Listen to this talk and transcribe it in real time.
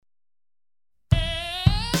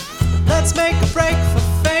Let's make a break for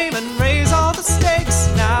fame and raise all the stakes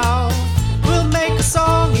now. We'll make a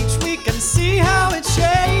song each week and see how it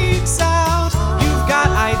shakes out. You've got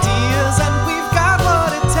ideas and we've got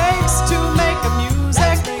what it takes to make a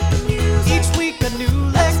music. Each week a new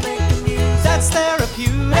lick. That's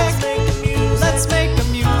therapeutic. Let's make a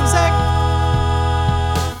music.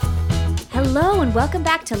 Hello and welcome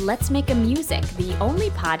back to Let's Make a Music, the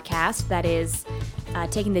only podcast that is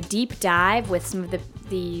taking the deep dive with some of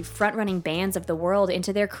the front-running bands of the world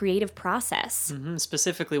into their creative process. Mm-hmm.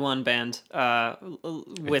 Specifically one band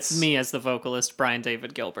with me as the vocalist, Brian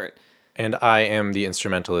David Gilbert. And I am the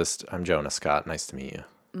instrumentalist. I'm Jonah Scott. Nice to meet you.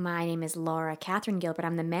 My name is Laura Catherine Gilbert.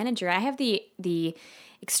 I'm the manager. I have the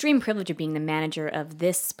extreme privilege of being the manager of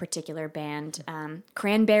this particular band,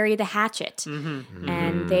 Cranberry the Hatchet. Mm-hmm.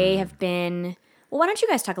 And they have been... Well, why don't you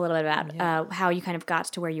guys talk a little bit about how you kind of got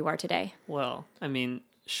to where you are today? Well, I mean,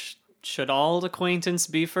 should old acquaintance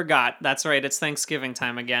be forgot? That's right, it's Thanksgiving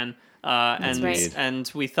time again.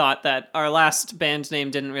 And we thought that our last band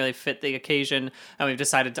name didn't really fit the occasion, and we've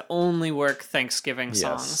decided to only work Thanksgiving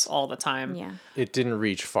songs all the time. Yeah. It didn't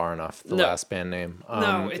reach far enough, the last band name.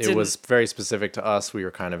 No, it was very specific to us. We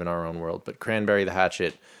were kind of in our own world. But Cranberry the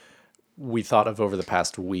Hatchet, we thought of over the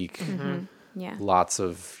past week. Mm-hmm. Yeah. Lots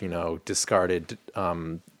of, discarded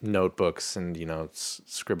notebooks and,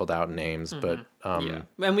 scribbled out names. But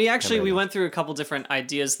And we went through a couple different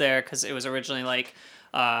ideas there because it was originally like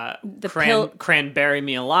Cranberry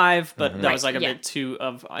Me Alive, but that was like a bit too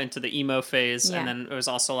into the emo phase. And then it was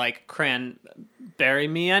also like Cranberry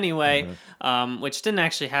Me Anyway, which didn't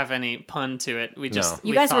actually have any pun to it. You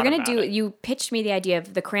guys were going to do, you pitched me the idea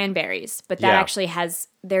of the Cranberries, but that actually has,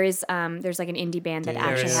 there's like an indie band that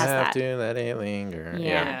actually has that. To let it linger.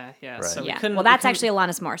 Yeah. Right. So well, that's actually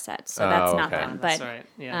Alanis Morissette, so that's not them. But that's right.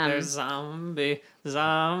 Yeah, there's zombie. Isn't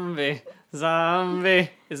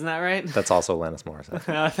that right? That's also Alanis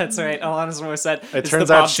Morissette. That's right. Alanis Morissette. It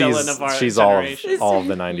turns out she's all of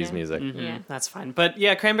the 90s music. Mm-hmm. Yeah. That's fine. But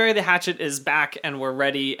yeah, Cranberry the Hatchet is back, and we're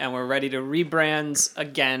ready to rebrand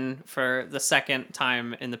again for the second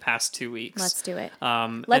time in the past 2 weeks. Let's do it.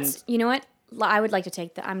 You know what? I would like to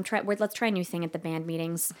take let's try a new thing at the band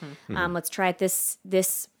meetings. Mm-hmm. Let's try it this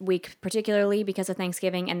week particularly because of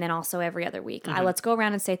Thanksgiving, and then also every other week. Mm-hmm. Let's go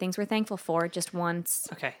around and say things we're thankful for just once.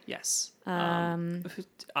 Okay. Yes.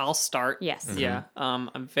 I'll start. Yes. Mm-hmm. Yeah.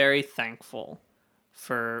 I'm very thankful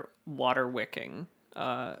for water wicking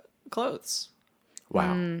clothes.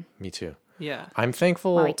 Wow. Me too. Yeah. I'm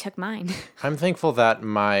thankful. Well, he took mine. I'm thankful that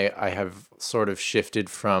I have sort of shifted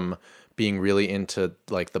from being really into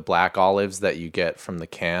like the black olives that you get from the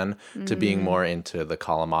can to being more into the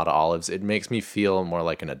Kalamata olives. It makes me feel more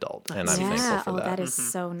like an adult, and I'm thankful for that. That is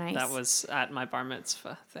so nice. That was at my bar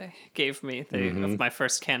mitzvah. They gave me of my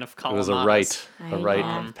first can of Kalamatas. It was a rite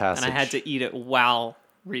of passage, and I had to eat it while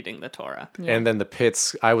reading the Torah. Yeah. And then the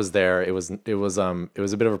pits, I was there. It was a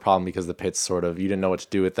bit of a problem because the pits you didn't know what to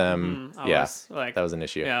do with them. That was an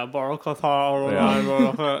issue. Yeah, Baruch it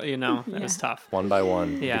was tough. One by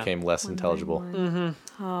one, it became less intelligible.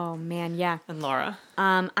 Mm-hmm. Oh man, yeah. And Laura,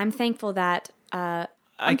 I'm thankful that I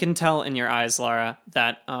can tell in your eyes, Laura,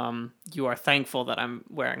 that you are thankful that I'm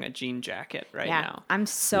wearing a jean jacket right now. I'm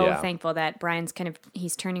so thankful that Brian's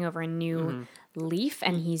he's turning over a new leaf,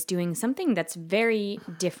 and he's doing something that's very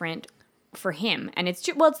different for him, and it's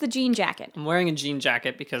the jean jacket. I'm wearing a jean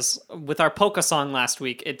jacket because with our polka song last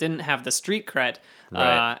week, it didn't have the street cred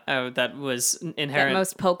that was inherent. That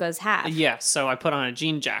most polkas have. Yeah, so I put on a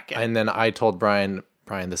jean jacket. And then I told Brian,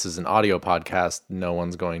 this is an audio podcast. No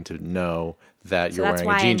one's going to know that you're wearing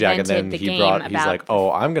a jean jacket. Then he's like,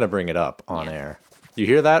 I'm going to bring it up on air. You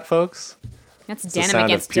hear that, folks? That's it's denim the sound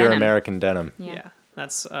against of pure denim. American denim. Yeah.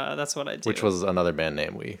 That's what I do. Which was another band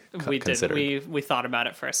name we considered. We thought about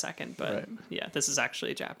it for a second, but this is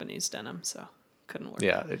actually Japanese denim, so couldn't work.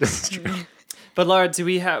 Yeah, it's true. But Laura,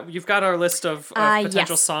 you've got our list of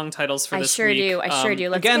potential song titles for this week. I sure do.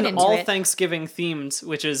 Let's again, get into all it. Thanksgiving themed,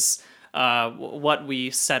 which is what we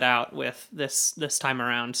set out with this time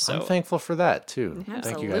around. So I'm thankful for that too. Absolutely.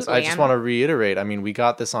 Thank you guys. I just want to reiterate. I mean, we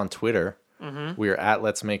got this on Twitter. We are at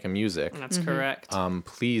Let's Make a Music. That's correct.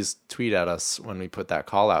 Please tweet at us when we put that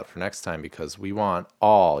call out for next time, because we want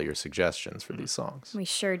all your suggestions for these songs. We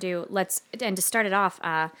sure do. And to start it off,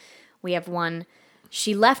 we have one.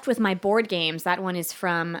 She Left With My Board Games. That one is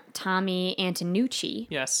from Tommy Antonucci.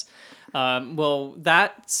 Yes. Well,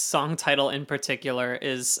 that song title in particular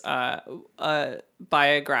is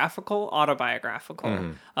autobiographical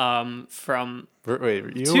from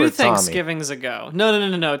Wait, you two or Thanksgivings ago.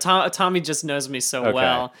 No. Tommy just knows me so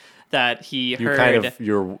well. that he You heard. kind of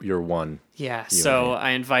you're one. Yeah, You so and I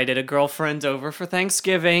invited a girlfriend over for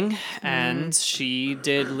Thanksgiving, and she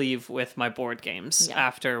did leave with my board games Yeah.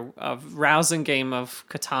 after a rousing game of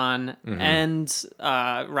Catan, and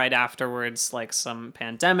right afterwards, like some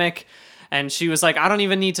pandemic. And she was like, I don't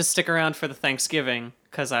even need to stick around for the Thanksgiving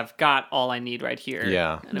because I've got all I need right here.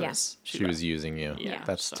 Yeah. And it Yeah. was, She was using you. Yeah,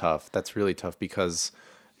 That's so- tough. That's really tough because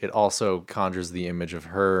it also conjures the image of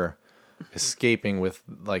her escaping with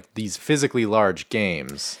like these physically large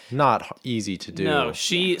games. Not easy to do. No,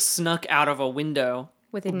 she snuck out of a window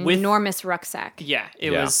with an enormous rucksack. Yeah,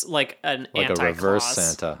 it Yeah. was like an Like a anti-Claus, reverse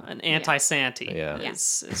Santa. an anti-Santy. Yeah.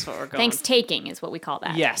 is what we're going. Thanks taking is what we call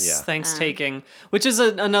that. Yes, Yeah. thanks taking, which is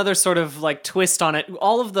another sort of like twist on it.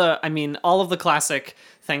 All of the classic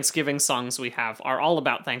Thanksgiving songs we have are all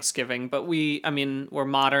about Thanksgiving, but we're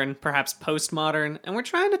modern, perhaps postmodern, and we're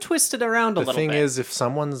trying to twist it around a The little thing bit. is, if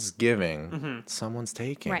someone's giving, someone's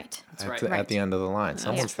taking. Right. That's right. At the end of the line,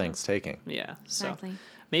 someone's thanks taking. Yeah, so Exactly.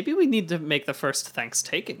 maybe we need to make the first thanks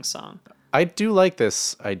taking song. I do like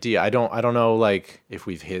this idea. I don't know like if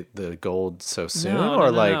we've hit the gold so soon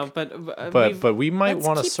but we might Let's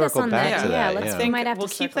want to keep this circle on back that. to Yeah, that. let's Yeah. think- might have to we'll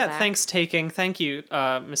keep circle that back. thanks taking. Thank you,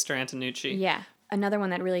 Mr. Antonucci. Yeah. Another one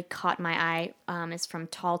that really caught my eye is from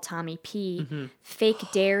Tall Tommy P. Mm-hmm. Fake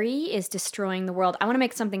dairy is destroying the world. I want to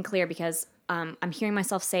make something clear because I'm hearing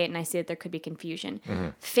myself say it and I see that there could be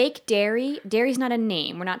confusion. Fake dairy's not a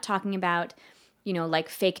name. We're not talking about, like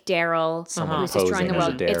fake Daryl who's destroying the posing as a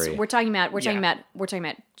world. dairy. We're talking about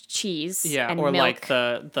cheese Yeah, and or milk. like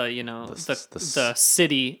the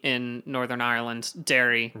city in Northern Ireland,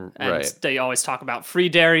 Derry, and Right. they always talk about free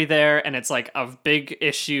dairy there, and it's like a big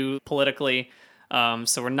issue politically.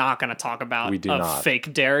 So we're not going to talk about We do not.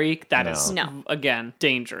 fake dairy. That is No. again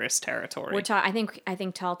dangerous territory. I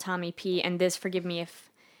think Tall Tommy P. and this, forgive me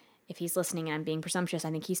if he's listening and I'm being presumptuous.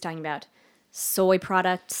 I think he's talking about soy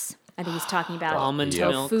products. I think he's talking about Almond Yep.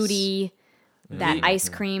 milks. foodie, that ice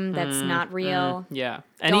cream that's not real. Yeah.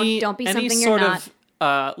 Don't be any something sort you're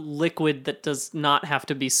of liquid that does not have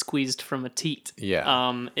to be squeezed from a teat.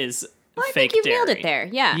 Yeah. Is Well, I fake think you've dairy. nailed it there.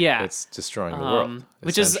 Yeah. Yeah. It's destroying the world.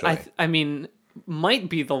 Which is essentially. might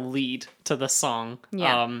be the lead to the song.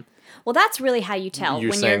 Yeah. Well, that's really how you tell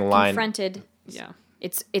You're when saying you're line- confronted. Yeah.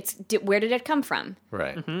 Where did it come from?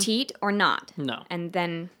 right. Teat or not? No. And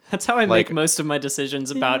then That's how I Like- make most of my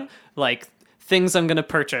decisions about like things I'm going to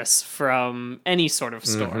purchase from any sort of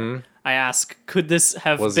store. I ask, could this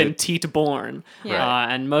have Was been it- teat born? Yeah.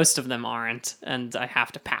 And most of them aren't, and I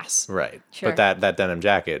have to pass. Right. Sure. But that denim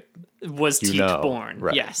jacket. Was teat know, born?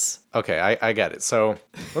 right. Yes. Okay, I get it. So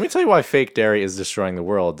let me tell you why fake dairy is destroying the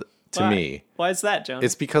world to Why? me. Why is that, Jonas?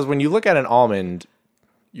 It's because when you look at an almond,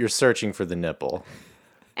 you're searching for the nipple.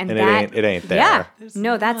 And it that, ain't there. Yeah.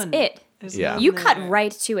 No, that's none. it. Yeah. You cut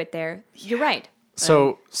right to it there. You're right.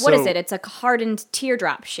 So What is it? It's a hardened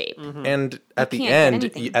teardrop shape. And at the can't get end,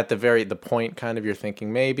 anything. at the point, kind of, you're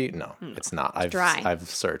thinking maybe no, it's not. dry. I've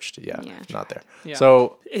searched. Yeah, Yeah. not there. Yeah.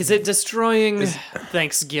 So Is it destroying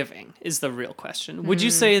Thanksgiving? Is the real question. Would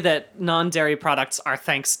you say that non-dairy products are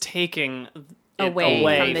thanks taking it Away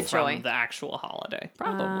away from the joy. the actual holiday?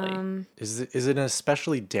 Probably. is it an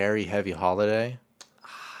especially dairy heavy holiday?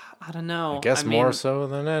 I don't know. I guess mean, more so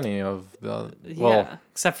than any of the. Yeah. Well,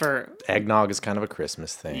 Except for eggnog is kind of a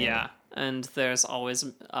Christmas thing. yeah, and there's always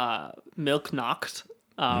Milk Nacht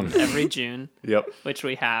every June, Yep. which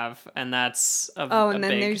we have, and that's Oh, and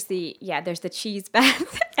then there's the cheese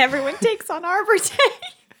bath everyone takes on Arbor Day.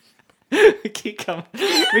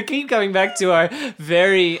 we keep coming back to our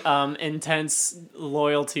very intense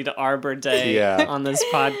loyalty to Arbor Day Yeah. on this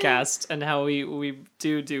podcast, and how we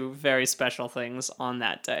do very special things on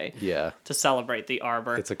that day Yeah. to celebrate the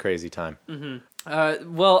Arbor. It's a crazy time.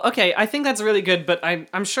 Well, okay, I think that's really good, but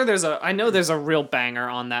I'm sure I know there's a real banger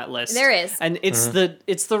on that list. There is. and it's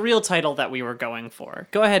the real title that we were going for.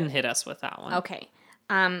 Go ahead and hit us with that one. Okay.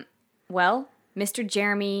 Well,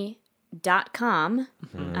 MrJeremy.com,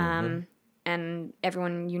 and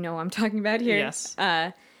everyone I'm talking about here, Yes.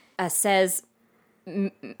 says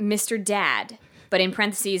Mr. Dad, but in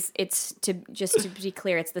parentheses, it's to be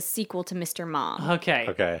clear, it's the sequel to Mr. Mom. Okay.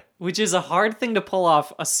 Okay. Which is a hard thing to pull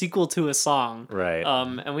off, a sequel to a song. Right.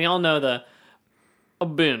 And we all know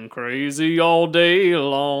I've been crazy all day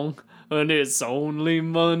long, and it's only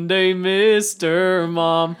Monday, Mr.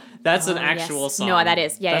 Mom. That's an actual Yes. song. No, that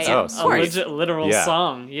is. Yeah, That's yeah, Oh, of a course. legit, literal Yeah.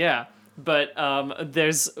 song. Yeah. But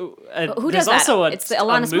there's Who there's does also that? a It's the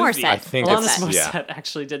Alanis a movie. Morissette. I think Alanis it's- Morissette yeah.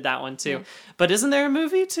 actually did that one too. But isn't there a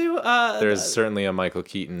movie too? There's certainly a Michael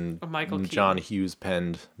Keaton, Michael John Hughes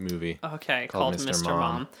penned movie. Okay, called called Mr. Mr.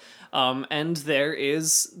 Mom. And there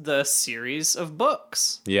is the series of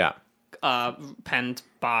books. Yeah. penned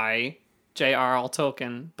by J.R.R.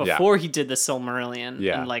 Tolkien before he did the Silmarillion,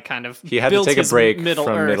 and like kind of he had to built take a his break from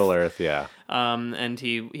Middle-earth. Middle-earth, And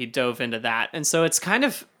he dove into that, and so it's kind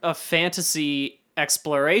of a fantasy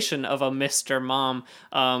exploration of a Mr. Mom,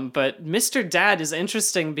 but Mr. Dad is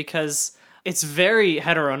interesting because it's very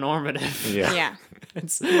heteronormative. Yeah.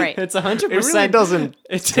 It's Right. It's 100%. It really doesn't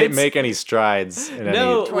It's- make any strides in No,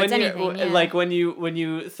 any... when Towards anything, yeah. like when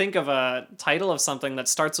you think of a title of something that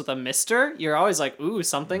starts with a Mister, you're always like, ooh,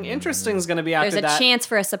 something interesting is going to be after There's a that. chance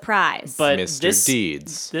for a surprise. But Mr.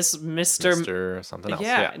 Deeds. this Mister, Mr. something else.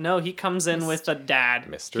 yeah, no, he comes in with a dad.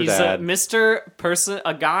 Mr. He's Dad. a Mister person,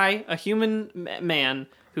 a guy, a human man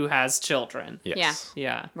who has children. Yes.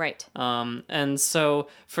 Yeah. right. And so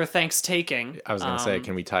for Thanks-taking, I was going to say,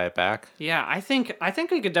 can we tie it back? yeah, I think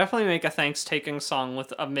we could definitely make a Thanks-taking song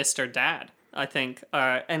with a Mr. Dad. I think,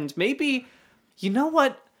 and maybe, you know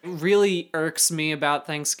what really irks me about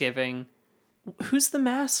Thanksgiving? Who's the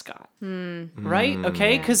mascot? Right?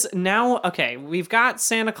 Okay, because now, okay, we've got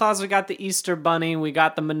Santa Claus, we got the Easter Bunny, we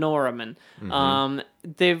got the Menorah Man.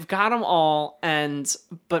 They've got them all,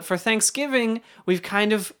 but for Thanksgiving, we've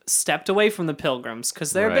kind of stepped away from the Pilgrims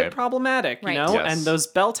because they're a bit Right. problematic, you Right. know. Yes. And those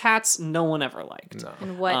belt hats, no one ever liked. No.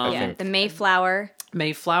 And what? think- The Mayflower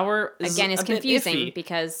Mayflower is again is a bit confusing iffy.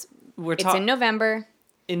 because We're it's ta- in November.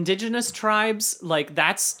 Indigenous tribes, like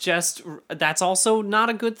that's also not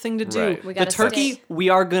a good thing to do. Right. We The gotta turkey, stay- we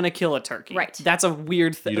are gonna kill a turkey. Right. That's a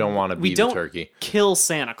weird thing. You don't wanna We be the don't turkey. kill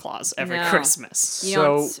Santa Claus every No. Christmas. You So,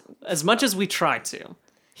 don't. As much as we try to,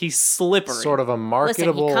 he's slippery. sort of a Listen,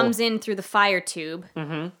 marketable... he comes in through the fire tube,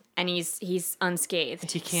 and he's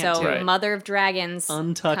unscathed. He can't So do it. Mother of Dragons has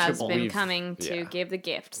Untouchable. been We've- coming to yeah. give the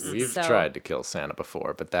gifts. We've so, tried to kill Santa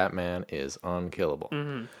before, but that man is unkillable.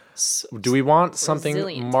 Mm-hmm. Do we want something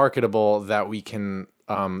Resilient. marketable that we can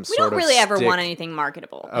We sort don't of really ever stick- want anything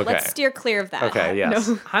marketable. Okay. Let's steer clear of that. Okay,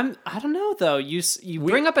 yes. I don't know though. You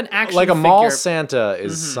bring up an action Like a mall figure. Santa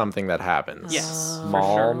is something that happens. Yes, for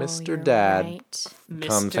Mall sure. Mr. You're Dad right.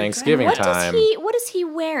 come Mr. Thanksgiving What time. What is he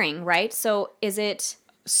wearing? Right. So is it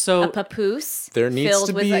So a papoose There needs filled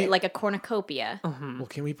to with be- like a cornucopia? Well,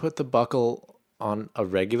 can we put the buckle on a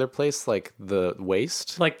regular place like the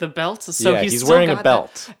waist? like the belt. So Yeah, he's he's still wearing a got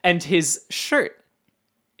belt. that. And his shirt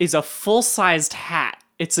is a full-sized hat.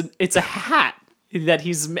 It's a hat that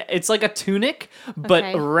it's like a tunic, but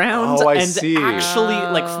Okay. round Oh, I and see. actually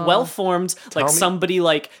like well formed, like me- somebody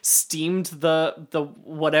like steamed the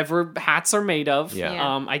whatever hats are made of. Yeah.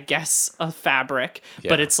 Yeah. I guess a fabric,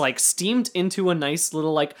 but Yeah. it's like steamed into a nice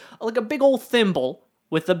little like a big old thimble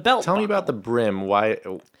with a belt. Tell me about the brim. Why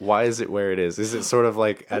is it where it is? Is it sort of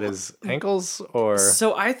like at his ankles or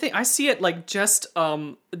So I think I see it like just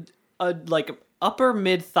a like upper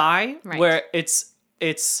mid thigh Right. where it's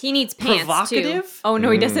He needs pants provocative. too. Oh no,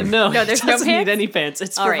 he doesn't. No, no, there's he no doesn't pants. need any pants.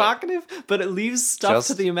 It's All right. provocative, but it leaves stuff Just-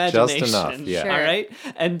 to the just imagination. enough, yeah. Sure. All right,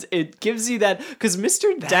 and it gives you that because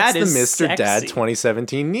Mr. that's Dad the is Mr. Dad sexy.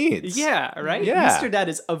 2017 needs? Yeah, right. Yeah. Mr. Dad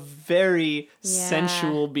is a very Yeah.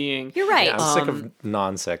 sensual being. You're right. I'm sick of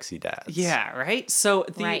non-sexy dads. Yeah, right? So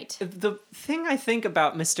Right. the thing I think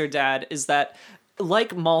about Mr. Dad is that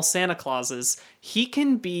like mall Santa Clauses, he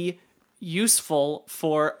can be useful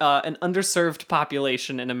for an underserved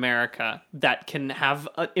population in America that can have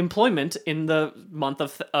employment in the month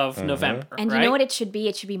of November. And right? you know what it should be?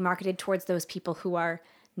 It should be marketed towards those people who are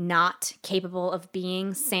not capable of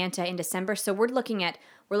being Santa in December. So we're looking at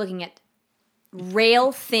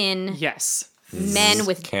rail thin Yes. men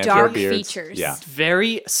with Can't dark wear beards. features. Yeah.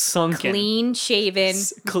 Very sunken. Clean shaven,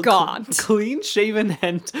 Cl- gaunt. Clean shaven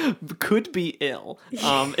and could be ill.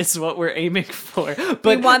 Is what we're aiming for. But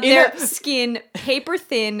We want in their a- skin paper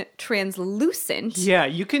thin, translucent. yeah,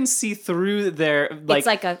 you can see through their like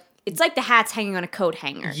It's like the hat's hanging on a coat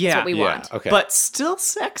hanger. That's Yeah. what we Yeah, want. okay. but still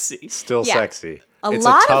sexy. Still Yeah. sexy. It's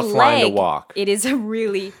lot a tough of line to leg. walk. It is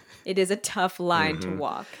a tough line to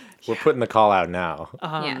walk. We're putting the call out now.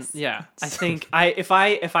 Yes. Yeah, I think if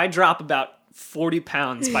I drop about 40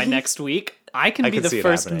 pounds by next week, I can I be can the see it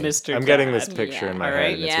first happening. Mr. I'm getting this Dad. picture in my All head,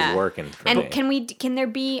 right, and yeah. it's working for And me. can there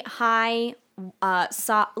be high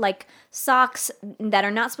socks that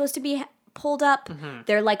are not supposed to be pulled up? Mm-hmm.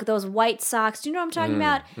 They're like those white socks. Do you know what I'm talking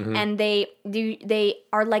about? And they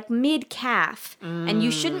are like mid calf, and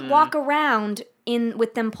you shouldn't walk around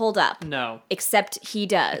with them pulled up. No, Except he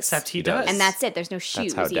does. except he does. does. And that's it. There's no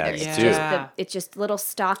shoes how either. dads It's do. just Yeah. it's just little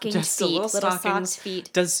stockinged just the feet, little stockings. socked feet.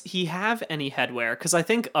 Does he have any headwear? Because I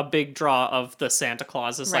think a big draw of the Santa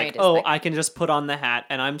Claus is Right, like, it's oh, like- I can just put on the hat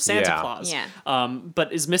and I'm Santa Yeah. Claus. Yeah.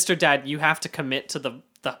 But is Mr. Dad? You have to commit to the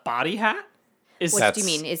body hat. Is What do you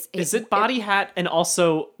mean? is it body hat and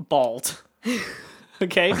also bald?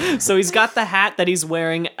 Okay, so he's got the hat that he's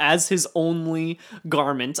wearing as his only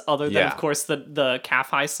garment, other than, of course, the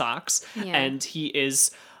calf-high socks. Yeah. And he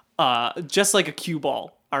is just like a cue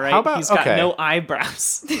ball. All right, How about- he's got okay. no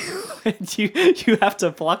eyebrows. And you have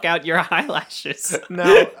to pluck out your eyelashes.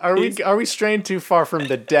 Now, are we straying too far from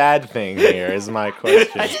the dad thing here? Is my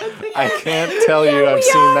question. I can't tell you I've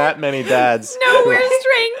seen that many dads. No, we're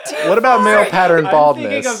straying too What about male pattern I'm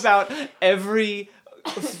baldness? thinking about every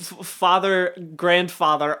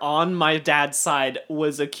grandfather on my dad's side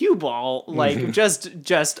was a cue ball, like just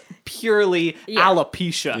purely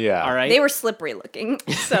alopecia. Yeah. All right. They were slippery looking.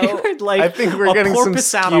 So like I think we're a getting some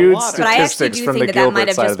porpoise out of skewed water. But I actually statistics do from think the that might Gilbert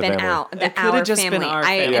have side just of the been family. It could have just been our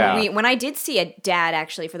family. Yeah. And when I did see a dad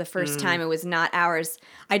actually for the first time, it was not ours.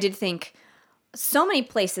 I did think so many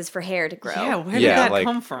places for hair to grow. Yeah, where did Yeah, that like-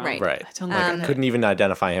 come from? Right. Right. I don't Like, I get it. couldn't even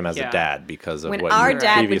identify him as Yeah. a dad because of When what our you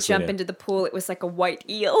dad would previously jump knew. into the pool, it was like a white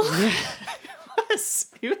eel.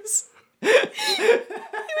 He was It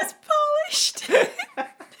was polished.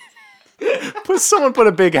 Someone put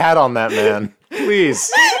a big hat on that man, please.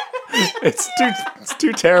 It's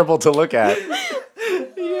too terrible to look at.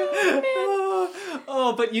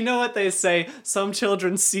 Oh, but you know what they say? Some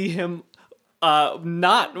children see him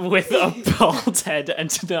not with a bald head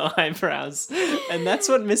and no eyebrows. And that's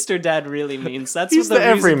what Mr. Dad really means. That's He's what the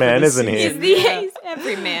the reason everyman, for the isn't he? season- He's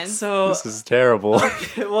every man. So, This is terrible.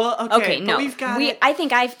 well, okay, Okay, but no. we've got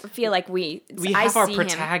I feel like we I have our see him.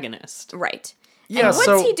 protagonist. Right. Yeah, and what's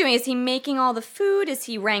so- he doing? Is he making all the food? Is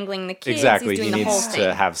he wrangling the kids? Exactly. He's doing He the whole needs thing.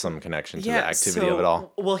 to have some connection to the activity of it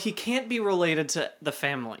all. Well, he can't be related to the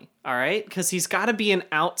family, all right? Because he's got to be an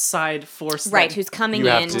outside force. Right, that who's coming You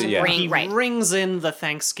have in to- to yeah. bring he right. brings in the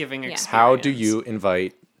Thanksgiving experience. How do you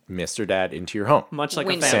invite Mr. Dad into your home? Much like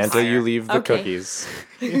Windows. a vampire. Santa, you leave the Okay. cookies.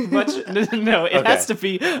 No, it has to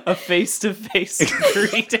be a face-to-face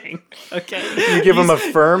greeting. Okay. You give him a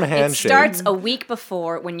firm It handshake. starts a week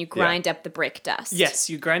before when you grind up the brick dust. Yes,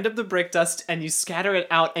 you grind up the brick dust and you scatter it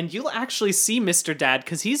out, and you'll actually see Mr. Dad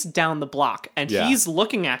because he's down the block and Yeah. he's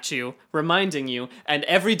looking at you, reminding you. And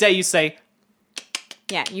every day you say,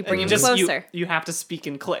 Yeah, you bring him just closer. you have to speak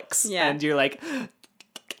in clicks. Yeah. And you're like,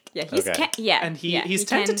 Yeah, he's Okay. and yeah, he's he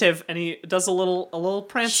can- tentative and he does a little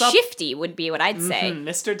prance up. Shifty would be what I'd say.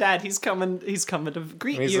 Mr. Dad, he's coming to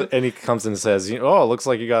greet you. And he comes in and says, "Oh, it looks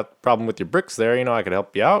like you got a problem with your bricks there. I could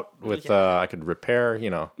help you out with. I could repair.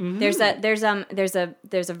 There's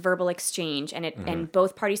a verbal exchange, and and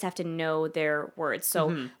both parties have to know their words.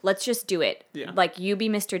 So let's just do it. Yeah. Like you be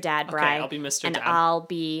Mr. Dad, Bri, I'll be Mr. and Dad. I'll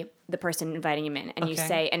be the person inviting him in. And you Okay.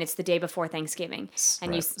 say, and it's the day before Thanksgiving,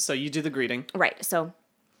 and you So you do the greeting. right. So,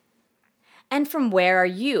 and from where are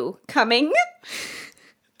you coming?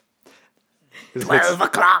 12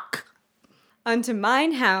 o'clock. Unto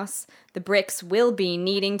mine house, the bricks will be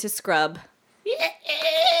needing to scrub.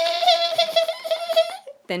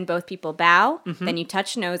 Then both people bow. Then you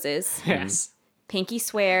touch noses. Yes. Pinky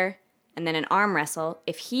swear, and then an arm wrestle.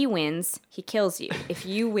 If he wins, he kills you. If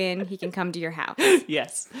you win, he can come to your house.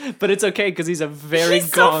 Yes, but it's okay because he's a very He's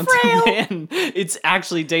so gaunt frail. man. It's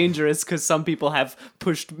actually dangerous because some people have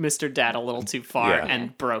pushed Mr. Dad a little too far Yeah.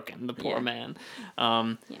 and broken the poor Yeah. man.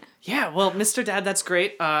 Yeah. Yeah, well, Mr. Dad, that's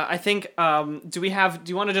great. I think, do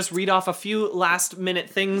you want to just read off a few last minute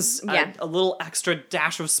things? Yeah. A little extra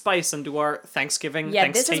dash of spice into our Thanksgiving.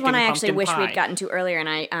 Yeah, this is one I actually pumpkin wish pie. we'd gotten to earlier, and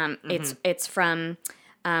I it's from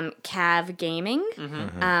Cav Gaming,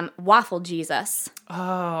 Waffle Jesus.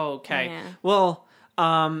 Oh, okay. Yeah. Well,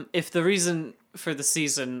 if the reason for the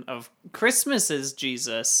season of Christmas is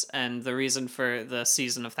Jesus, and the reason for the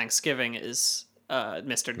season of Thanksgiving is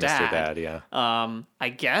Mr. Dad. Mr. Dad, yeah. I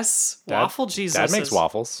guess Dad- Waffle Jesus. Dad makes is-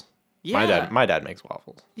 waffles. Yeah. My dad makes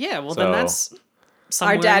waffles. Yeah. Well, then So- that's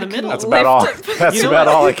somewhere dad in the couldn't middle. That's about all. That's You know about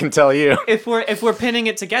what? all I can tell you. If we're pinning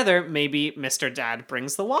it together, maybe Mr. Dad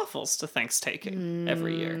brings the waffles to Thanksgiving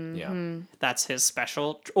every year. Yeah. That's his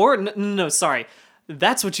special. Or no, sorry.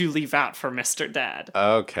 That's what you leave out for Mr. Dad.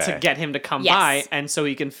 Okay. To get him to come Yes. by, and so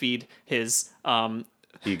he can feed his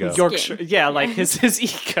Ego. Yorkshire, like his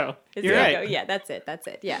ego. You're There you right. go. Yeah, that's it. That's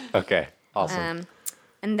it. Yeah. Okay. Awesome.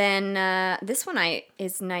 And then this one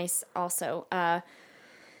is nice also.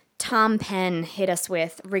 Tom Penn hit us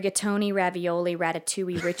with rigatoni, ravioli,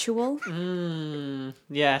 ratatouille ritual.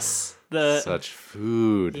 Yes, the Such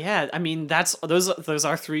food. yeah. I mean, those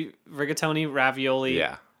are three rigatoni, ravioli,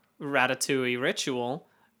 Yeah. ratatouille ritual.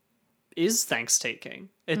 Is Thanksgiving.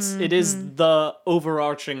 It is the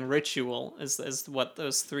overarching ritual is what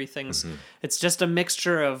those three things. It's just a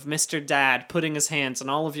mixture of Mr. Dad putting his hands on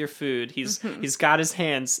all of your food. He's got his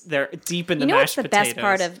hands there deep in the You know what's mashed the potatoes. best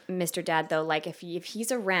part of Mr. Dad though? Like if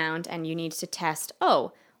he's around and you need to test.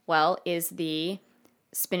 Oh, well, is the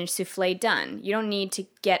spinach souffle done. You don't need to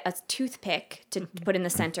get a toothpick to put in the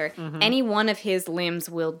center. Any one of his limbs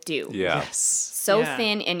will do. Yeah. Yes. So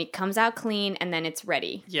thin, and it comes out clean, and then it's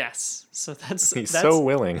ready. Yes. So that's He's so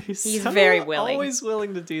willing. He's very willing. Always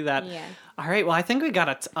willing to do that. Yeah. All right. Well, I think we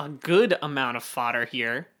got a good amount of fodder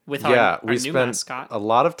here with our we new spent mascot. a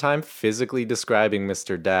lot of time physically describing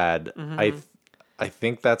Mr. Dad. I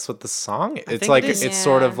think that's what the song is. It's think like it is. it's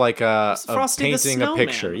sort of like a Frosty the painting a Snowman,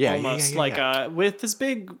 picture. Yeah, almost yeah. like with his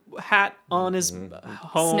big hat on his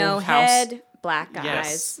home Snow house. head, black Yes,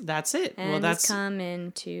 eyes. that's it. And well, that's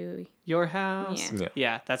coming to... your house.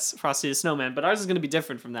 Yeah. That's Frosty the Snowman. But ours is going to be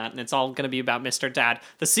different from that, and it's all going to be about Mr. Dad,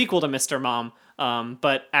 the sequel to Mr. Mom.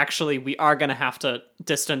 But actually, we are going to have to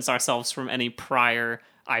distance ourselves from any prior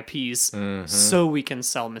IPs so we can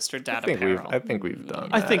sell Mr. Dad apparel. I think we've done.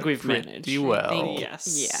 I think we've pretty managed. well.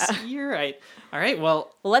 Yes. Yeah. You're right. All right.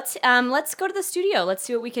 Well, Let's go to the studio. Let's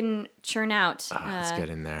see what we can churn out. Let's get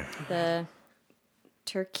in there. The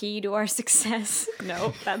turkey to our success.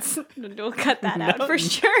 No, we'll cut that out for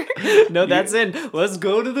sure. no, that's it. Let's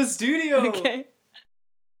go to the studio. Okay.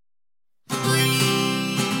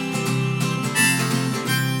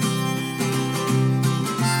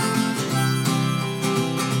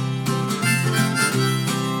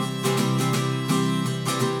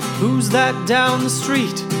 Who's that down the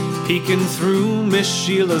street, peeking through Miss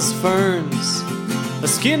Sheila's ferns? A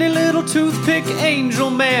skinny little toothpick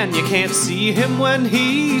angel man, you can't see him when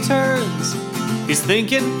he turns. He's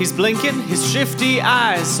thinking, he's blinking, his shifty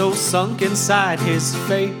eyes so sunk inside his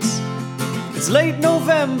face. It's late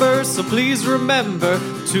November, so please remember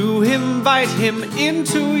to invite him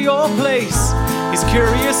into your place. He's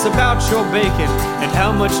curious about your bacon and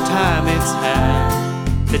how much time it's had.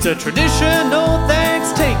 It's a traditional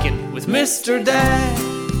thanks taken with Mr. Dad.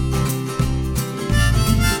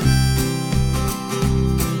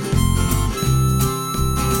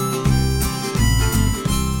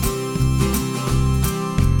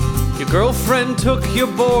 Your girlfriend took your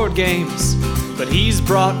board games, but he's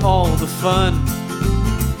brought all the fun.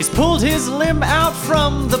 He's pulled his limb out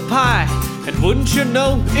from the pie, and wouldn't you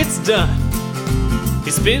know, it's done. He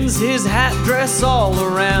spins his hat dress all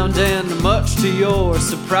around, and much to your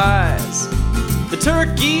surprise, the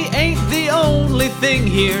turkey ain't the only thing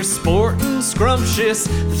here sporting scrumptious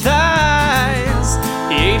thighs.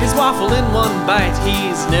 He ate his waffle in one bite,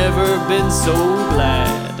 he's never been so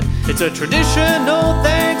glad. It's a traditional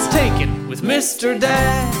thanks taken with Mr.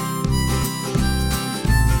 Dad.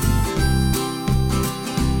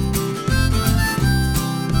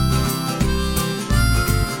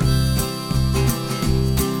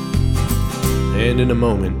 And in a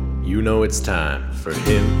moment, you know it's time for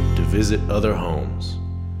him to visit other homes.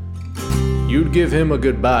 You'd give him a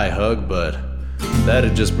goodbye hug, but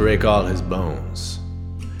that'd just break all his bones.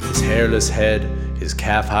 His hairless head, his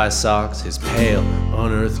calf-high socks, his pale,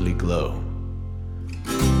 unearthly glow.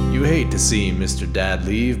 You hate to see Mr. Dad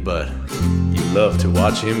leave, but you love to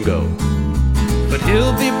watch him go. But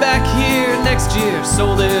he'll be back here next year,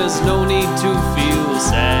 so there's no need to feel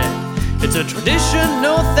sad. It's a tradition,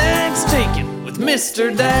 no thanks taken with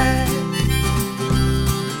Mr. Dad.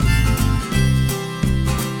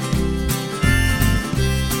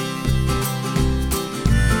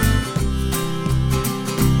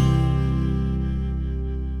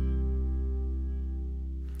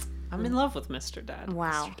 I'm in love with Mr. Dad.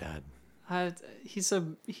 Wow. Dad. He's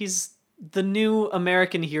the new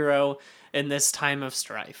American hero in this time of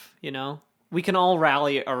strife, you know? We can all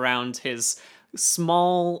rally around his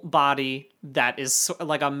small body that is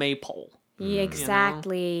like a maypole. Yeah,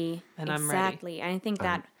 exactly. You know? And I'm ready. Exactly. I think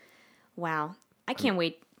that. Wow. I can't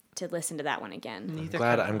wait to listen to that one again.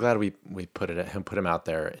 I'm glad we put him out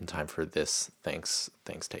there in time for this thanks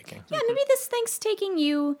taking. Yeah, maybe this thanks taking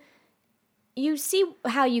you see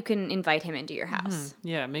how you can invite him into your house.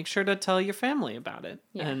 Yeah, make sure to tell your family about it.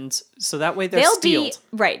 Yeah. And so that way they'll Be steeled.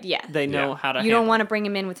 right, yeah. They know how to You handle don't want to bring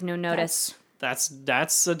him in with no notice. That's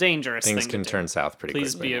a dangerous Things thing can to do. turn south pretty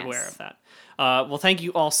Please quickly. be aware of that. Well, thank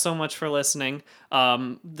you all so much for listening.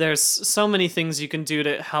 There's so many things you can do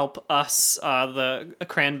to help us, the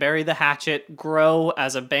Cranberry the Hatchet, grow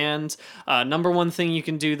as a band. Number one thing you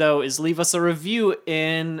can do, though, is leave us a review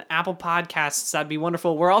in Apple Podcasts. That'd be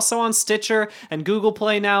wonderful. We're also on Stitcher and Google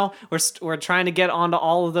Play now. We're trying to get onto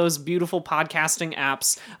all of those beautiful podcasting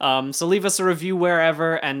apps. So leave us a review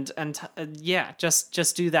wherever, and yeah,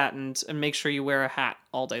 just do that and make sure you wear a hat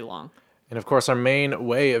all day long. And of course, our main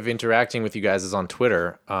way of interacting with you guys is on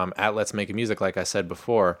Twitter, at Let's Make It Music, like I said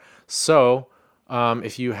before. So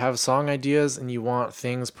if you have song ideas and you want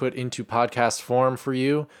things put into podcast form for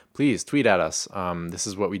you, please tweet at us. This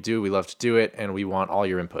is what we do. We love to do it, and we want all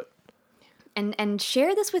your input. and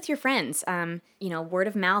share this with your friends. Word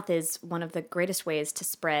of mouth is one of the greatest ways to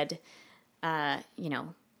spread,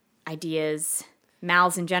 ideas.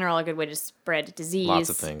 Mouths in general are a good way to spread disease. Lots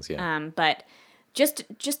of things, yeah. But just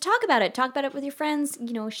talk about it. Talk about it with your friends.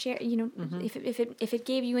 Share. If it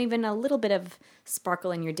gave you even a little bit of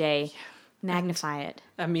sparkle in your day, magnify it.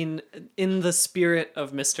 I mean, in the spirit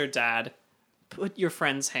of Mr. Dad, put your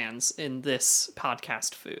friends' hands in this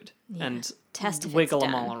podcast food and test if wiggle it's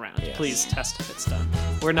them done. all around. Yes. Please test if it's done.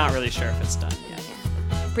 We're not really sure if it's done yet.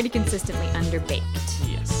 Yeah. Pretty consistently underbaked.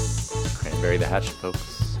 Yes. Cranberry the Hatchet,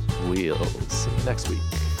 folks. We'll see you next week.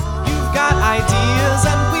 You've got ideas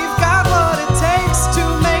and we've got what it takes to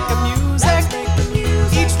make